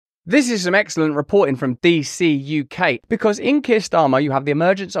This is some excellent reporting from DC UK, because in Keir Starmer you have the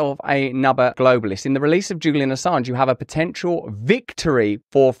emergence of another globalist. In the release of Julian Assange, you have a potential victory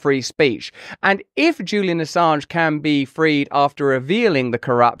for free speech. And if Julian Assange can be freed after revealing the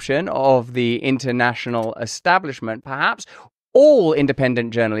corruption of the international establishment, perhaps all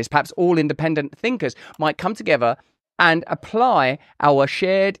independent journalists, perhaps all independent thinkers might come together and apply our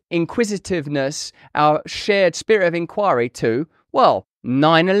shared inquisitiveness, our shared spirit of inquiry to, well,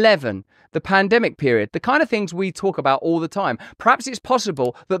 9/11, the pandemic period, the kind of things we talk about all the time. Perhaps it's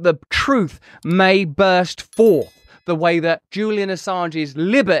possible that the truth may burst forth the way that Julian Assange's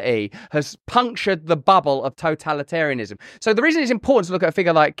liberty has punctured the bubble of totalitarianism. So the reason it's important to look at a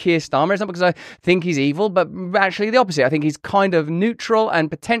figure like Keir Starmer is not because I think he's evil, but actually the opposite. I think he's kind of neutral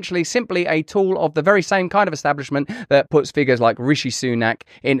and potentially simply a tool of the very same kind of establishment that puts figures like Rishi Sunak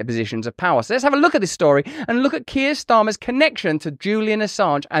into positions of power. So let's have a look at this story and look at Keir Starmer's connection to Julian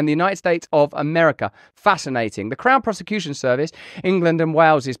Assange and the United States of America. Fascinating. The Crown Prosecution Service, England and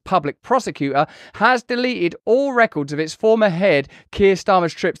Wales's public prosecutor, has deleted all records of its former head, Keir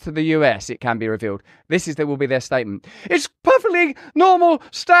Starmer's trips to the US, it can be revealed. That will be their statement. It's perfectly normal,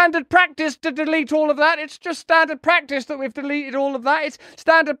 standard practice to delete all of that. It's just standard practice that we've deleted all of that. It's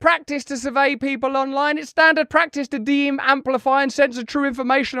standard practice to survey people online. It's standard practice to deem, amplify and censor true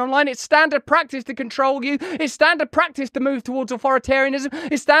information online. It's standard practice to control you. It's standard practice to move towards authoritarianism.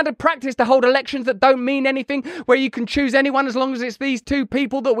 It's standard practice to hold elections that don't mean anything, where you can choose anyone as long as it's these two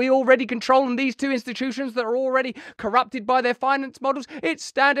people that we already control and these two institutions that are already corrupted by their finance models. It's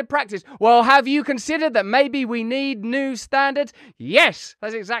standard practice. Well, have you considered that maybe we need new standards? Yes,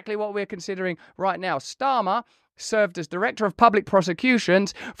 that's exactly what we're considering right now. Starmer served as Director of Public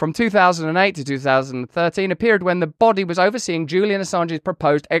Prosecutions from 2008 to 2013, a period when the body was overseeing Julian Assange's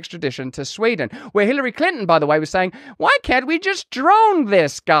proposed extradition to Sweden, where Hillary Clinton, by the way, was saying, why can't we just drone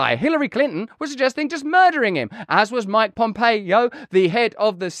this guy? Hillary Clinton was suggesting just murdering him, as was Mike Pompeo, the head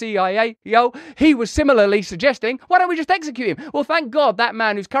of the CIA. He was similarly suggesting, why don't we just execute him? Well, thank God that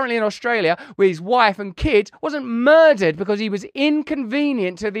man who's currently in Australia with his wife and kids wasn't murdered because he was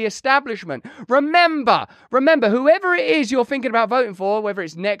inconvenient to the establishment. Remember, whoever it is you're thinking about voting for, whether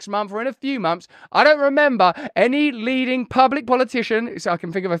it's next month or in a few months, I don't remember any leading public politician, so I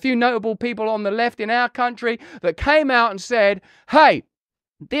can think of a few notable people on the left in our country that came out and said, hey,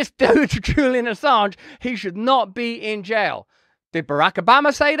 this dude, Julian Assange, he should not be in jail. Did Barack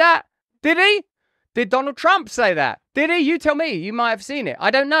Obama say that? Did he? Did Donald Trump say that? Did he? You tell me. You might have seen it.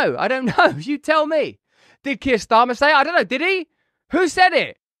 I don't know. You tell me. Did Keir Starmer say it? I don't know. Did he? Who said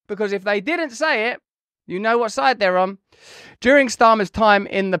it? Because if they didn't say it, you know what side they're on. During Starmer's time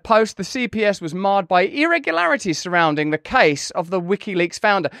in the post, the CPS was marred by irregularities surrounding the case of the WikiLeaks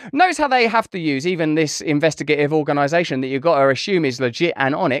founder. Notice how they have to use even this investigative organisation that you've got to assume is legit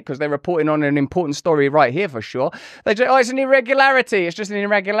and on it, because they're reporting on an important story right here for sure. They say, oh, it's an irregularity. It's just an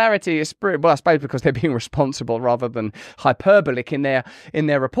irregularity. Well, I suppose because they're being responsible rather than hyperbolic in their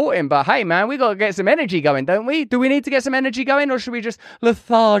reporting. But hey, man, we got to get some energy going, don't we? Do we need to get some energy going, or should we just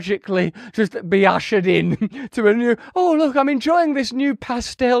lethargically just be ushered in to a new, oh, look, I'm enjoying this new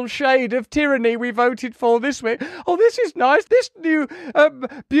pastel shade of tyranny we voted for this week. Oh, this is nice. This new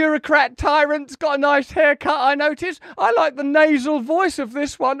bureaucrat tyrant's got a nice haircut, I notice. I like the nasal voice of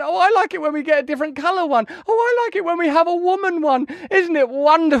this one. Oh, I like it when we get a different colour one. Oh, I like it when we have a woman one. Isn't it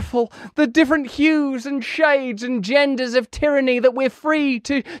wonderful? The different hues and shades and genders of tyranny that we're free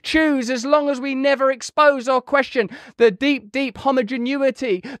to choose as long as we never expose or question the deep, deep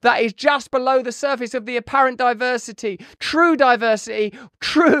homogeneity that is just below the surface of the apparent diversity. True diversity,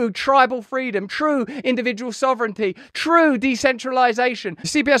 true tribal freedom, true individual sovereignty, true decentralization. The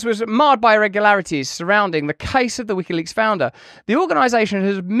CPS was marred by irregularities surrounding the case of the WikiLeaks founder. The organisation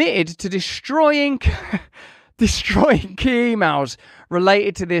has admitted to destroying key emails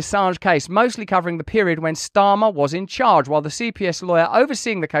related to the Assange case, mostly covering the period when Starmer was in charge, while the CPS lawyer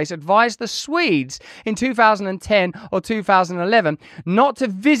overseeing the case advised the Swedes in 2010 or 2011 not to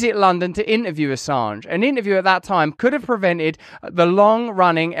visit London to interview Assange. An interview at that time could have prevented the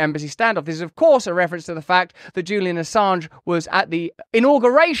long-running embassy standoff. This is, of course, a reference to the fact that Julian Assange was at the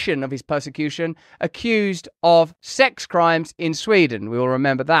inauguration of his persecution accused of sex crimes in Sweden. We all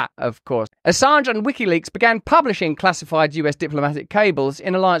remember that, of course. Assange and WikiLeaks began publishing classified US diplomatic cables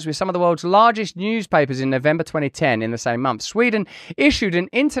in alliance with some of the world's largest newspapers in November 2010. In the same month, Sweden issued an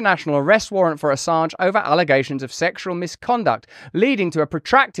international arrest warrant for Assange over allegations of sexual misconduct, leading to a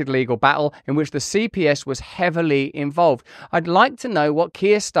protracted legal battle in which the CPS was heavily involved. I'd like to know what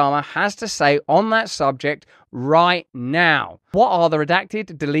Keir Starmer has to say on that subject right now. What are the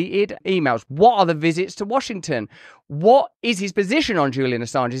redacted, deleted emails? What are the visits to Washington? What is his position on Julian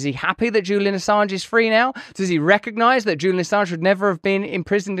Assange? Is he happy that Julian Assange is free now? Does he recognise that Julian Assange should never have been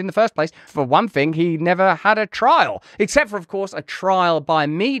imprisoned in the first place? For one thing, he never had a trial, except for, of course, a trial by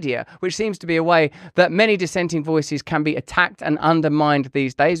media, which seems to be a way that many dissenting voices can be attacked and undermined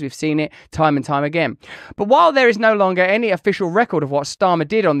these days. We've seen it time and time again. But while there is no longer any official record of what Starmer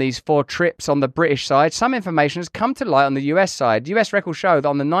did on these 4 trips on the British side, some information has come to light on the US side. US records show that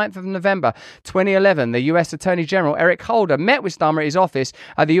on the 9th of November 2011, the US Attorney General Eric Holder met with Starmer at his office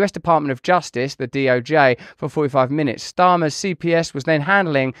at the US Department of Justice, the DOJ, for 45 minutes. Starmer's CPS was then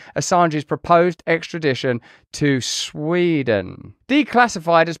handling Assange's proposed extradition to Sweden.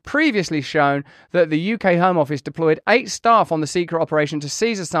 Declassified has previously shown that the UK Home Office deployed 8 staff on the secret operation to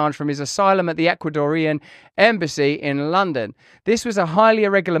seize Assange from his asylum at the Ecuadorian embassy in London. This was a highly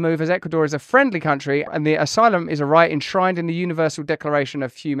irregular move, as Ecuador is a friendly country and the asylum is a right enshrined in the Universal Declaration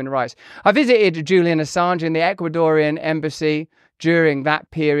of Human Rights. I visited Julian Assange in the Ecuadorian embassy during that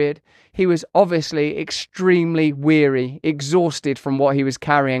period. He was obviously extremely weary, exhausted from what he was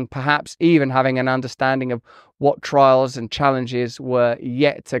carrying, perhaps even having an understanding of what trials and challenges were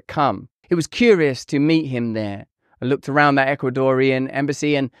yet to come. It was curious to meet him there. I looked around that Ecuadorian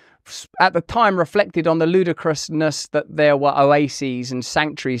embassy and at the time reflected on the ludicrousness that there were oases and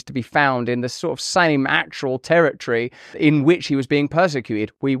sanctuaries to be found in the sort of same actual territory in which he was being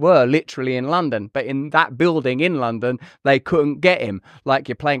persecuted. We were literally in London, but in that building in London, they couldn't get him, like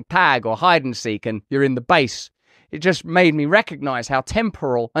you're playing tag or hide and seek and you're in the base. It just made me recognise how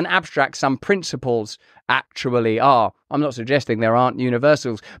temporal and abstract some principles actually are. I'm not suggesting there aren't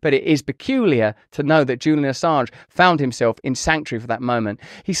universals, but it is peculiar to know that Julian Assange found himself in sanctuary for that moment.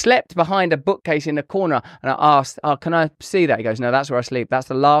 He slept behind a bookcase in a corner, and I asked, can I see that? He goes, no, that's where I sleep. That's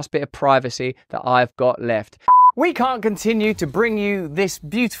the last bit of privacy that I've got left. We can't continue to bring you this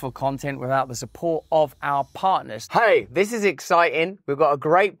beautiful content without the support of our partners. Hey, this is exciting. We've got a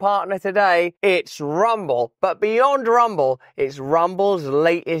great partner today. It's Rumble. But beyond Rumble, it's Rumble's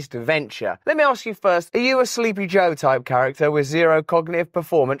latest venture. Let me ask you first, are you a Sleepy Joe type character with zero cognitive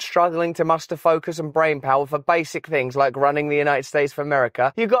performance, struggling to muster focus and brain power for basic things like running the United States of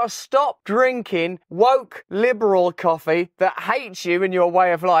America? You've got to stop drinking woke liberal coffee that hates you and your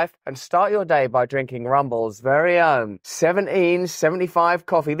way of life and start your day by drinking Rumble's very own 1775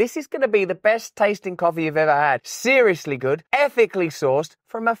 coffee. This is going to be the best tasting coffee you've ever had. Seriously good, ethically sourced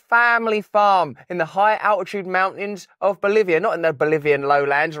from a family farm in the high altitude mountains of Bolivia. Not in the Bolivian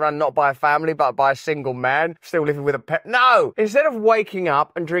lowlands run not by a family but by a single man still living with a pet. No! Instead of waking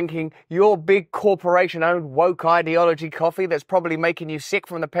up and drinking your big corporation owned woke ideology coffee that's probably making you sick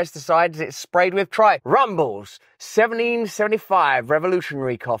from the pesticides it's sprayed with, try Rumble's 1775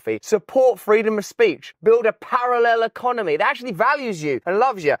 revolutionary coffee. Support freedom of speech. Build a parallel economy that actually values you and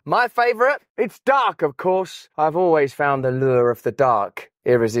loves you. My favourite? It's dark, of course. I've always found the lure of the dark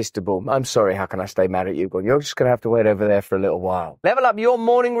irresistible. I'm sorry, how can I stay mad at you? You're just going to have to wait over there for a little while. Level up your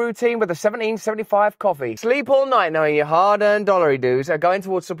morning routine with a 1775 coffee. Sleep all night knowing your hard-earned dollary dues are going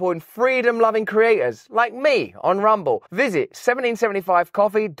towards supporting freedom-loving creators like me on Rumble. Visit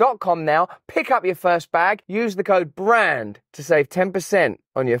 1775coffee.com now, pick up your first bag, use the code BRAND to save 10%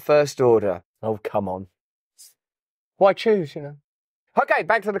 on your first order. Oh, come on. Why choose, you know? Okay,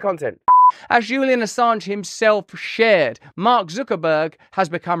 back to the content. As Julian Assange himself shared, Mark Zuckerberg has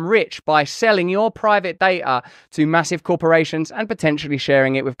become rich by selling your private data to massive corporations and potentially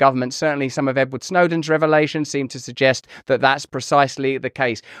sharing it with governments. Certainly some of Edward Snowden's revelations seem to suggest that that's precisely the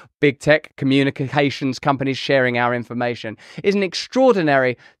case. Big tech communications companies sharing our information. Isn't it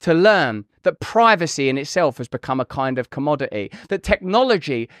extraordinary to learn that privacy in itself has become a kind of commodity, that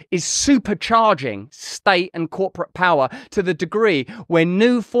technology is supercharging state and corporate power to the degree where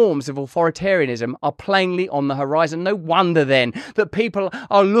new forms of authoritarianism are plainly on the horizon? No wonder then that people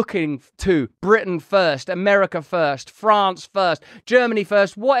are looking to Britain first, America first, France first, Germany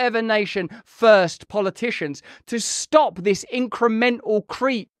first, whatever nation first politicians to stop this incremental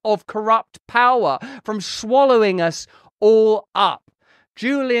creep of corrupt power from swallowing us all up.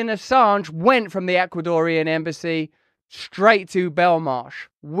 Julian Assange went from the Ecuadorian embassy straight to Belmarsh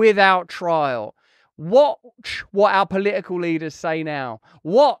without trial. Watch what our political leaders say now.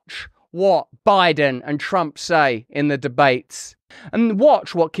 Watch what Biden and Trump say in the debates. And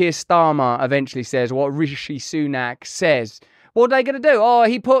watch what Keir Starmer eventually says, what Rishi Sunak says What are they going to do? Oh,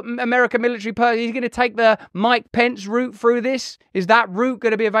 he put American military he's going to take the Mike Pence route through this? Is that route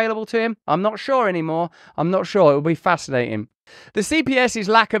going to be available to him? I'm not sure anymore. I'm not sure. It will be fascinating. The CPS's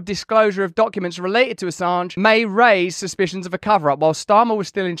lack of disclosure of documents related to Assange may raise suspicions of a cover-up. While Starmer was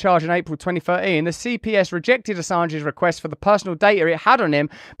still in charge in April 2013, the CPS rejected Assange's request for the personal data it had on him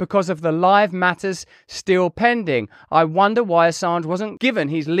because of the live matters still pending. I wonder why Assange wasn't given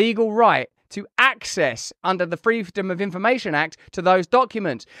his legal right to access under the Freedom of Information Act to those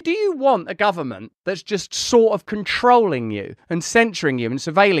documents. Do you want a government that's just sort of controlling you and censoring you and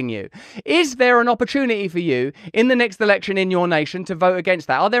surveilling you? Is there an opportunity for you in the next election in your nation to vote against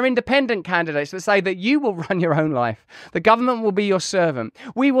that? Are there independent candidates that say that you will run your own life? The government will be your servant.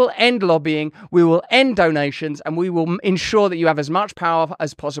 We will end lobbying, we will end donations, and we will ensure that you have as much power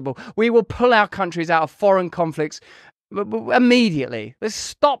as possible. We will pull our countries out of foreign conflicts immediately. Let's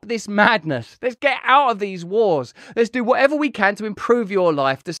stop this madness. Let's get out of these wars. Let's do whatever we can to improve your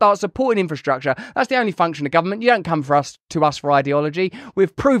life, to start supporting infrastructure. That's the only function of government. You don't come to us for ideology.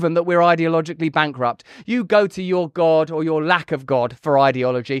 We've proven that we're ideologically bankrupt. You go to your God or your lack of God for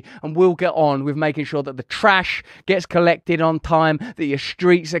ideology, and we'll get on with making sure that the trash gets collected on time, that your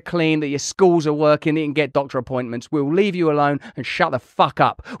streets are clean, that your schools are working, that you can get doctor appointments. We'll leave you alone and shut the fuck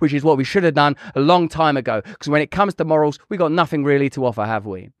up, which is what we should have done a long time ago. Because when it comes to morals, we got nothing really to offer, have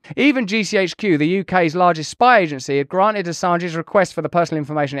we? Even GCHQ, the UK's largest spy agency, had granted Assange's request for the personal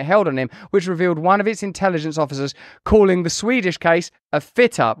information it held on him, which revealed one of its intelligence officers calling the Swedish case a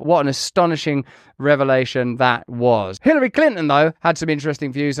fit-up. What an astonishing revelation that was. Hillary Clinton, though, had some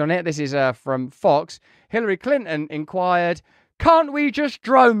interesting views on it. This is from Fox. Hillary Clinton inquired, "Can't we just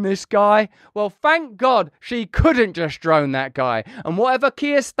drone this guy?" Well, thank God she couldn't just drone that guy. And whatever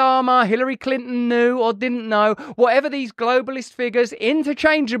Keir Starmer, Hillary Clinton knew or didn't know, whatever these globalist figures,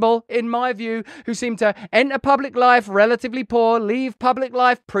 interchangeable in my view, who seem to enter public life relatively poor, leave public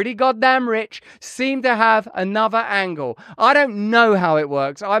life pretty goddamn rich, seem to have another angle. I don't know how it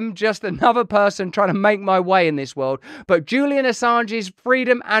works. I'm just another person trying to make my way in this world. But Julian Assange's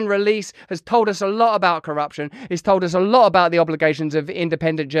freedom and release has told us a lot about corruption. It's told us a lot about the obligations of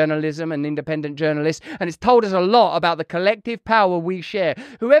independent journalism and independent journalists, and it's told us a lot about the collective power we share.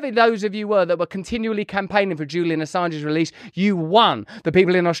 Whoever those of you were that were continually campaigning for Julian Assange's release, you won. The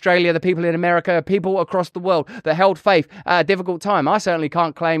people in Australia, the people in America, people across the world that held faith at a difficult time. I certainly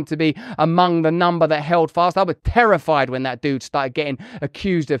can't claim to be among the number that held fast. I was terrified when that dude started getting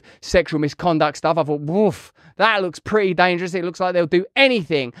accused of sexual misconduct stuff. I thought, woof, that looks pretty dangerous. It looks like they'll do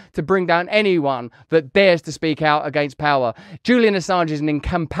anything to bring down anyone that dares to speak out against power. Julian Assange is an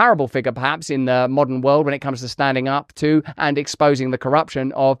incomparable figure, perhaps, in the modern world when it comes to standing up to and exposing the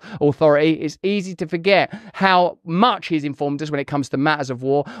corruption of authority. It's easy to forget how much he's informed us when it comes to matters of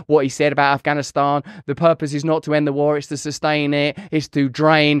war. What he said about Afghanistan, the purpose is not to end the war, it's to sustain it, it's to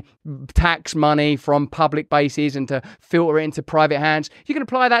drain tax money from public bases and to filter it into private hands. You can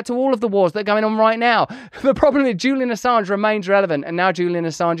apply that to all of the wars that are going on right now. The problem is Julian Assange remains relevant, and now Julian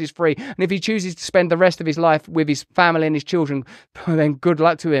Assange is free. And if he chooses to spend the rest of his life with his family and his children, then good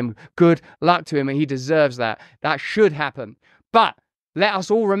luck to him. Good luck to him, and he deserves that. That should happen. But let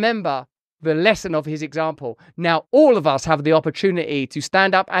us all remember the lesson of his example. Now, all of us have the opportunity to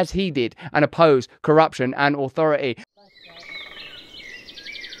stand up as he did and oppose corruption and authority.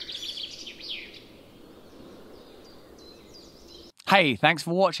 Hey, thanks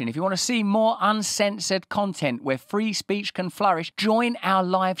for watching. If you want to see more uncensored content where free speech can flourish, join our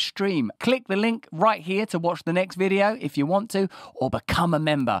live stream. Click the link right here to watch the next video if you want to, or become a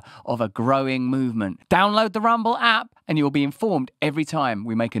member of a growing movement. Download the Rumble app and you'll be informed every time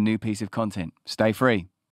we make a new piece of content. Stay free.